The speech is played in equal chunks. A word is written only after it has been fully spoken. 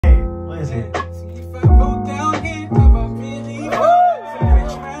Yo,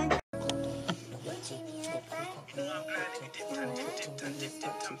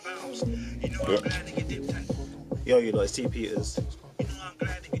 you lot, it's T Peters,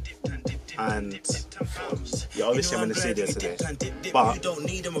 and yeah, obviously I'm in the studio today, but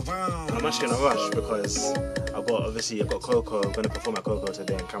I'm actually in a rush because I've got Coco. I'm gonna perform at Coco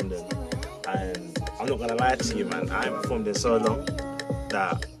today in Camden, and I'm not gonna lie to you, man. I haven't performed in so long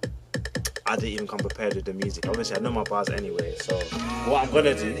that I didn't even come prepared with the music. Obviously, I know my bars anyway, so what I'm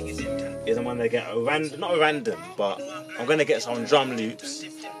gonna do is I'm gonna get not a random, but I'm gonna get some drum loops,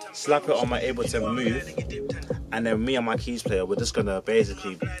 slap it on my Ableton Move, and then me and my keys player, we're just gonna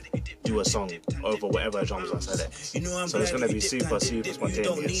basically do a song over whatever drums I select. So it's gonna be super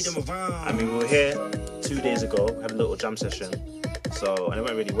spontaneous. I mean, we were here 2 days ago, had a little jam session, so and it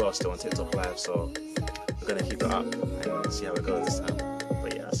went really well still on TikTok Live. So we're gonna keep it up and see how it goes this time.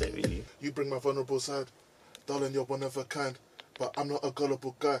 But yeah, that's it really. You bring my vulnerable side, darling, you're one of a kind, but I'm not a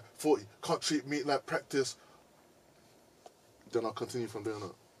gullible guy. 40, can't treat me like practice. Then I'll continue from there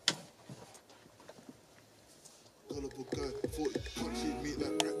on. Gullible guy, 40, can't treat me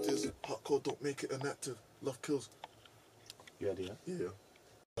like practice. Hardcore, don't make it inactive. Love kills. You ready? Yeah. Yeah.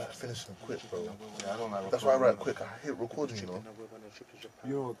 I like finishing quick, bro. Yeah, I don't like. That's why I write quick. I hate recording, you know.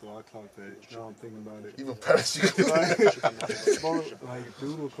 You know what though, I can't do it. Now I'm thinking about it. Even Paris, you can like,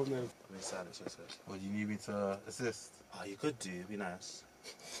 dude will come there. Well, you need me to assist? Oh, you could do, it'd be nice,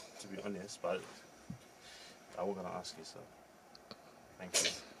 to be honest, but I was gonna ask you, so thank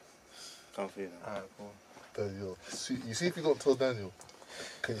you. Come for you now. Alright, cool. Daniel, you see if you got told Daniel,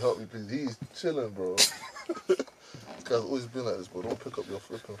 can you help me please? He's chilling, bro. This guy's always been like this, bro. Don't pick up your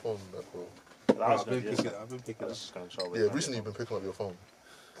flipping phone, bro. I've been picking up. Yeah, recently you've been picking up your phone.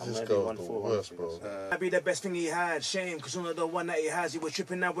 This girl's the worst, bro. That'd be the best thing he had. Shame, cause you're not the one that he has. He was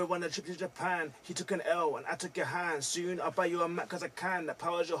tripping out with one of the trips to Japan. He took an L and I took your hand. Soon I'll buy you a Mac cause I can. That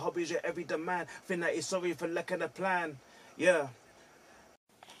powers your hobbies, your every demand. Think that he's sorry for lacking the plan. Yeah.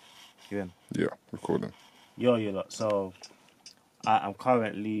 You in? Yeah, recording. Yo, you lot. So I'm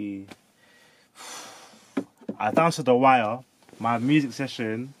currently down to the wire. My music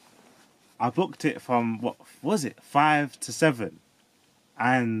session, I booked it from, what was it, 5 to 7.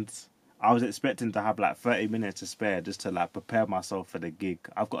 And I was expecting to have like 30 minutes to spare just to like prepare myself for the gig.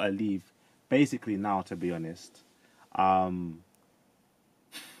 I've got to leave basically now, to be honest. But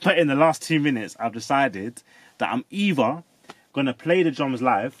in the last 2 minutes, I've decided that I'm either going to play the drums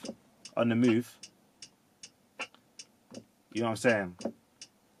live on the Move. You know what I'm saying?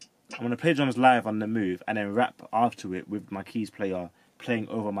 I'm going to play drums live on the Move and then rap after it with my keys player playing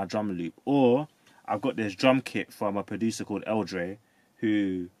over my drum loop. Or I've got this drum kit from a producer called Eldre,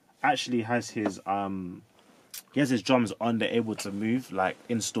 who actually has his drums on the Ableton Move, like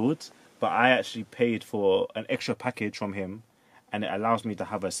installed. But I actually paid for an extra package from him, and it allows me to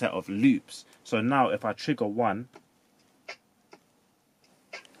have a set of loops. So now if I trigger one,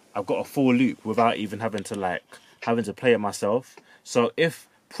 I've got a full loop without even having to play it myself. So if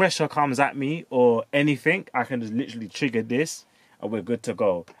pressure comes at me or anything, I can just literally trigger this and we're good to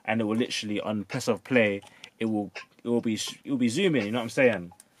go. And it will literally, on press of play, it will be zooming, you know what I'm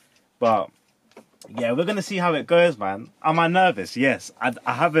saying? But yeah, we're gonna see how it goes, man. Am I nervous? Yes. I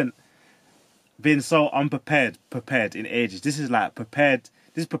haven't been so prepared in ages. This is like prepared.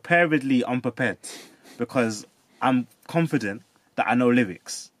 This is preparedly unprepared because I'm confident that I know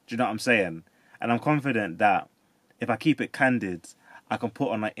lyrics. Do you know what I'm saying? And I'm confident that if I keep it candid, I can put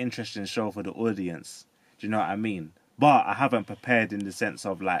on an interesting show for the audience. Do you know what I mean? But I haven't prepared in the sense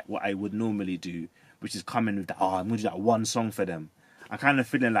of like what I would normally do, which is coming with that, oh, I'm going to do that one song for them. I'm kind of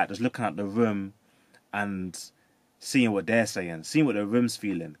feeling like just looking at the room and seeing what they're saying, seeing what the room's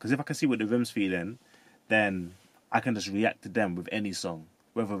feeling. Because if I can see what the room's feeling, then I can just react to them with any song,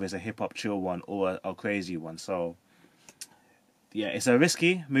 whether it's a hip-hop chill one or a crazy one. So, yeah, it's a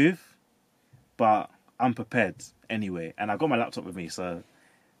risky move, but I'm prepared anyway. And I got my laptop with me, so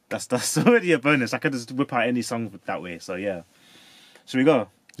that's already a bonus. I can just whip out any song that way. So, yeah. Should we go?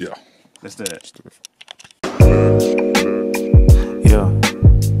 Yeah. Let's do it. Let's do it. Yeah.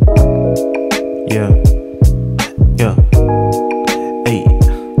 Yeah. Yeah. Hey.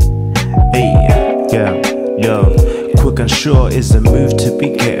 Hey. Yeah. Yo. Quick and short is the move to be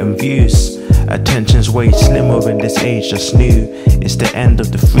getting views. Attention's way slimmer in this age, just new. It's the end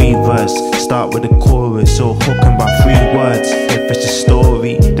of the free verse. Start with the chorus or hooking by 3 words. If it's a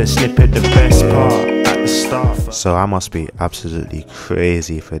story, then slip it the best part at the start. So I must be absolutely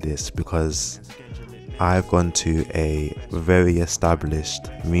crazy for this because I've gone to a very established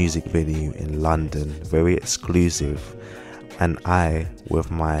music venue in London, very exclusive, and I,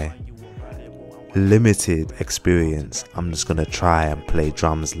 with my limited experience, I'm just gonna try and play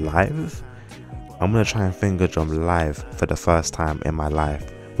drums live. I'm gonna try and finger drum live for the first time in my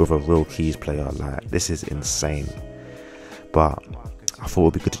life with a real keys player. Like, this is insane. But I thought it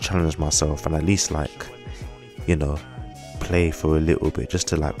would be good to challenge myself and at least, like, you know, play for a little bit just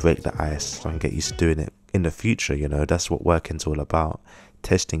to like break the ice and get used to doing it in the future. You know, that's what working's all about,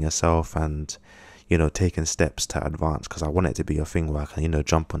 testing yourself and, you know, taking steps to advance, because I want it to be a thing where I can, you know,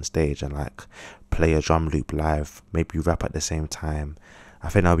 jump on stage and like play a drum loop live, maybe rap at the same time. I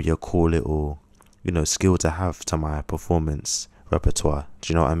think that would be a cool little, you know, skill to have to my performance repertoire.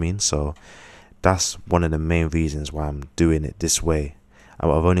 Do you know what I mean? So that's one of the main reasons why I'm doing it this way. I've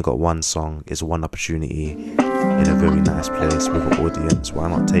only got one song, it's one opportunity in a very nice place with an audience. Why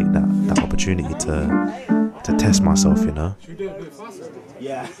not take that opportunity to test myself, you know? Should we do it a bit faster?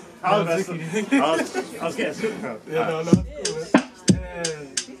 Yeah. I was getting sick, bro. Yeah, no, that's cool, man.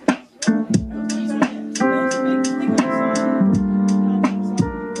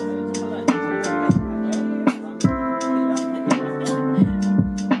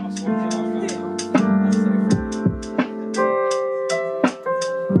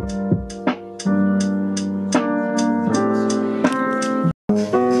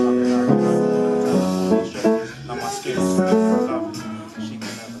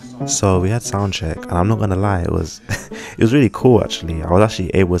 So we had soundcheck, and I'm not gonna lie, it was it was really cool actually. I was actually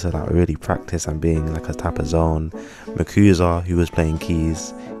able to like really practice and being like a type of zone. Makuza, who was playing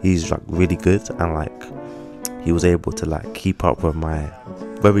keys, he's like really good, and like he was able to like keep up with my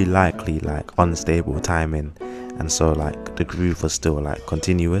very likely like unstable timing, and so like the groove was still like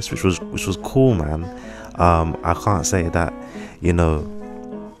continuous, which was cool, man. I can't say that, you know,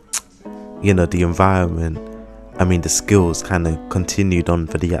 the environment, I mean the skills kind of continued on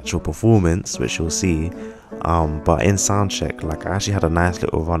for the actual performance, which you'll see, but in soundcheck, like I actually had a nice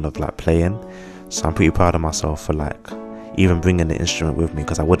little run of like playing, so I'm pretty proud of myself for like even bringing the instrument with me,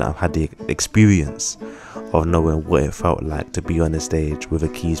 because I wouldn't have had the experience of knowing what it felt like to be on the stage with a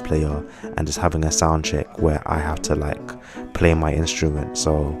keys player and just having a soundcheck where I have to like play my instrument.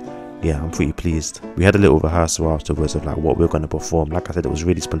 So yeah, I'm pretty pleased. We had a little rehearsal afterwards of like what we were going to perform. Like I said, it was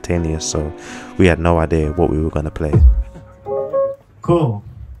really spontaneous, so we had no idea what we were going to play. Cool.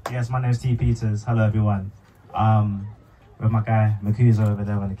 Yes, my name's T Peters. Hello everyone. With my guy Makuza over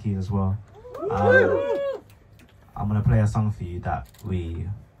there on the keys as well. I'm gonna play a song for you that we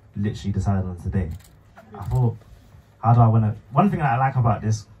literally decided on today. I thought, how do I wanna? One thing that I like about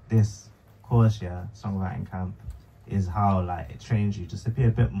this course, yeah, songwriting camp, is how like it trains you just to be a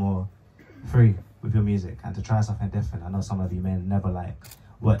bit more free with your music and to try something different. I know some of you may never like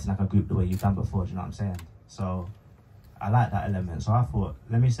worked in like a group the way you've done before. Do you know what I'm saying? So I like that element. So I thought,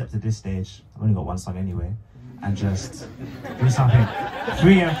 let me step to this stage. I've only got one song anyway, and just do something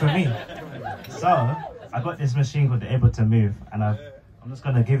free and for me. So I got this machine called the Ableton Move, and I'm just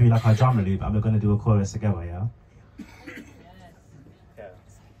gonna give you like a drum loop, and we're gonna do a chorus together, yeah.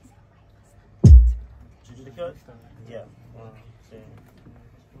 Yeah.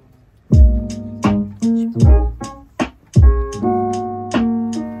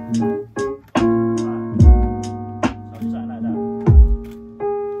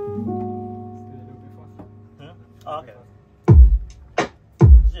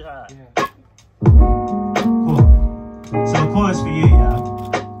 For you, yeah,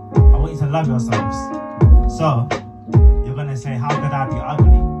 I want you to love yourselves. So you're gonna say, how could I be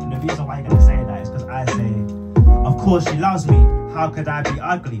ugly? And the reason why you're gonna say that is because I say, of course she loves me, how could I be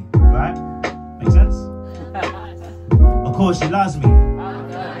ugly? Right? Make sense? Of course she loves me.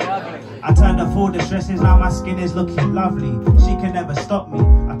 I turned up all the stresses, now my skin is looking lovely. She can never stop me,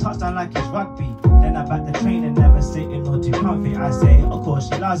 I touch down like it's rugby. Then I back the train and never sitting or too comfy. I say, of course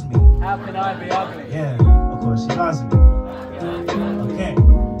she loves me. How can I be ugly? Yeah, of course she loves me. Okay,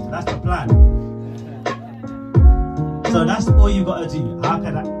 so that's the plan. So that's all you gotta do. How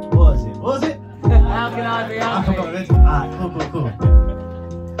can I? What was it? What was it? How can I be I ugly? forgot already. Alright, cool.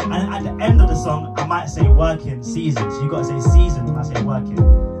 And at the end of the song, I might say working season. So you gotta say season when I say working.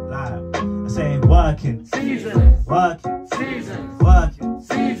 Like, I say working Season. working Season. working.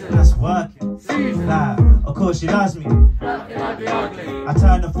 Season. That's working. Season. Like, of course she loves me. How can I be ugly? I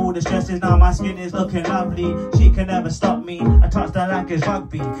turned off all the stresses, now my skin is looking lovely. She can never stop me, I touch that like it's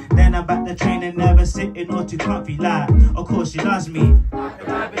rugby. Then I'm back the train and never sitting or too comfy. Like, of course she loves me. How can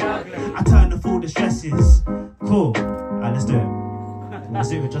I be ugly? I turned off all the stresses. Cool. Alright, let's do it. Let's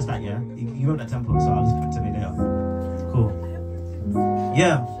do it with just that, yeah? You wrote that tempo, so I'll just give it to me later. Cool.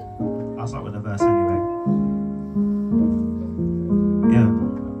 Yeah. I'll start with the verse anyway. Yeah.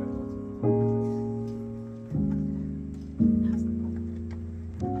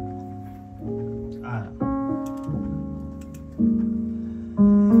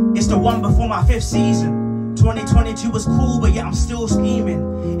 the one before my 5th season. 2022 was cool, but yet I'm still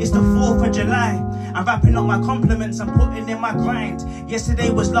scheming. It's the 4th of July. I'm wrapping up my compliments, I'm putting in my grind.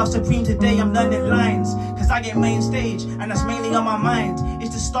 Yesterday was love supreme, today I'm learning lines. Cause I get main stage, and that's mainly on my mind.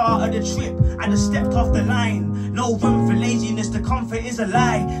 It's the start of the trip, I just stepped off the line. No room for laziness, the comfort is a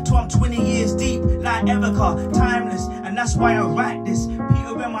lie. Till I'm 20 years deep, like Erica, timeless. And that's why I write this.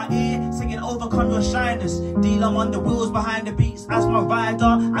 Peter in my ear, singing overcome your shyness. Deal, I'm on the wheels behind the beats as my rider.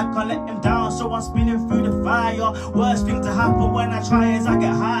 I can't let him down, so I'm spinning through the fire. Worst thing to happen when I try is I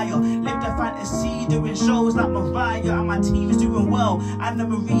get higher. Live the fantasy, doing shows like Mariah. And my team's doing well, and the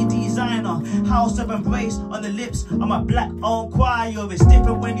Marie designer. House of Embrace on the lips of my black-owned choir. It's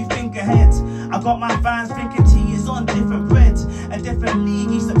different when you think ahead. I got my fans thinking T is on different bread. A different league,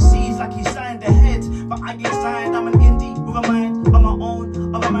 he succeeds like he signed ahead. But I get signed, I'm an indie with a mind of my own.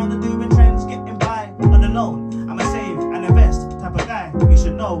 Of a man of doing trends, getting by on the loan. I'm a save and invest type of guy. You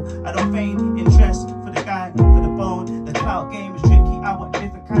should know I don't feign interest for the guy, for the bone. The clout game is tricky, I want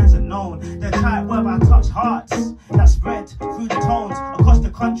different kinds of known. The type where I touch hearts that spread through the tones across the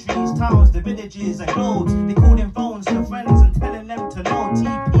countries, towns, the villages and globes. They call them phones to friends and telling them to know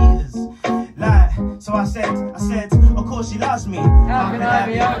TPs. Like, so I said, of course she loves me. How can I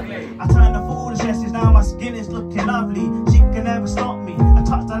be ugly? I turned the foolishness, now my skin is looking lovely. She can never stop me, I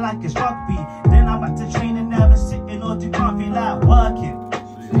touched her like it's rugby. Then I'm back to training, never sitting or do comfy, like working.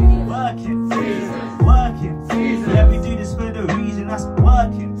 Working, working. Yeah, we do this for the reason, that's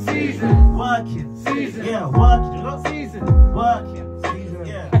working. Working, yeah, working. Look, working,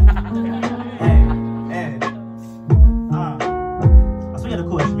 yeah. Hey. I swear the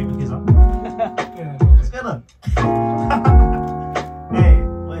chorus should be because let's get up. Hey,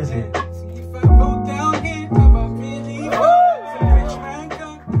 what is it? If I go down here, have I really some rich man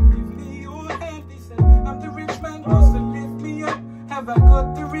come give me your hand? He said, I'm the rich man, supposed to lift me up. Have I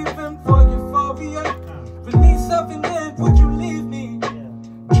got the rhythm for euphoria? Release something then, would you leave me?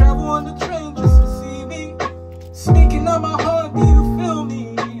 Travel on the train just to see me. Speaking on my heart, do you feel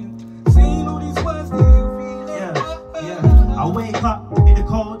me? Saying all these words, do you feel it? Yeah. I wake up in the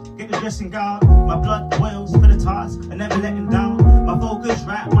cold, get the dressing gown. My blood boils for the task, I never letting down. My focus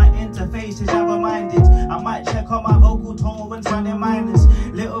right, my interface is ever-minded. I might check on my vocal tone when signing minors.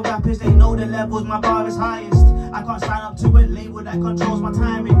 Little rappers, they know the levels, my bar is highest. I can't sign up to a label that controls my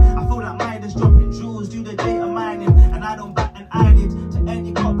timing. I feel like Midas dropping jewels, do the data mining. And I don't bat an eyelid to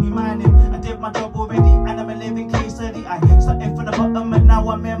any copy mining. I did my job already, and I'm a living case study. I started from the bottom, and now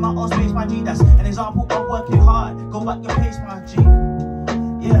I'm in my own space, my G. That's an example of working hard. Go at your pace, my G.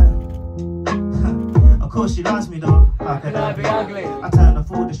 Yeah. Of course she loves me though. How can I be ugly? I turned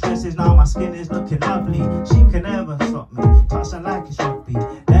off all the stresses, now my skin is looking lovely. She can never stop me, touch her like it's rugby.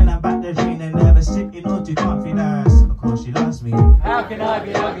 Then I'm back there dreaming, never sitting or do comfy. Nice. Of course she loves me. How can I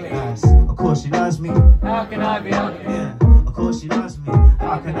be ugly? Nice. Of course she loves me. How can I be ugly? Yeah. Of course she loves me.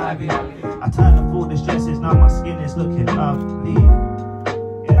 How can I be ugly? I turned off all the stresses, now my skin is looking lovely.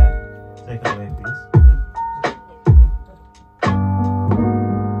 Yeah. Take it away, please.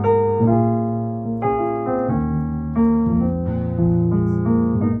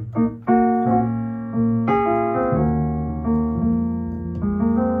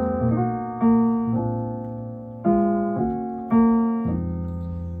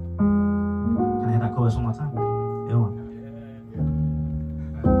 One more time. Yeah, one.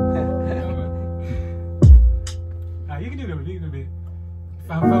 You can do that, you can do that. If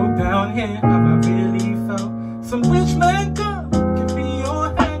I fell down here, have I really felt? Some rich man come, give me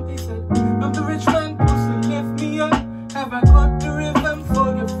your hand. He said, I'm the rich man, supposed to lift me up. Have I got the rhythm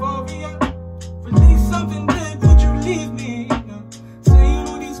for euphoria? Release something good, would you leave me? Saying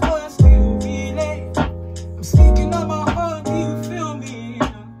all these words, do you relate? I'm speaking on my heart, do you feel me?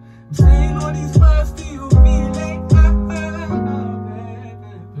 I'm saying all these words, do you relate?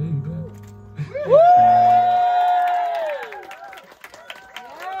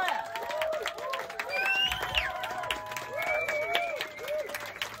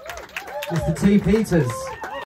 Mr. T. Peters.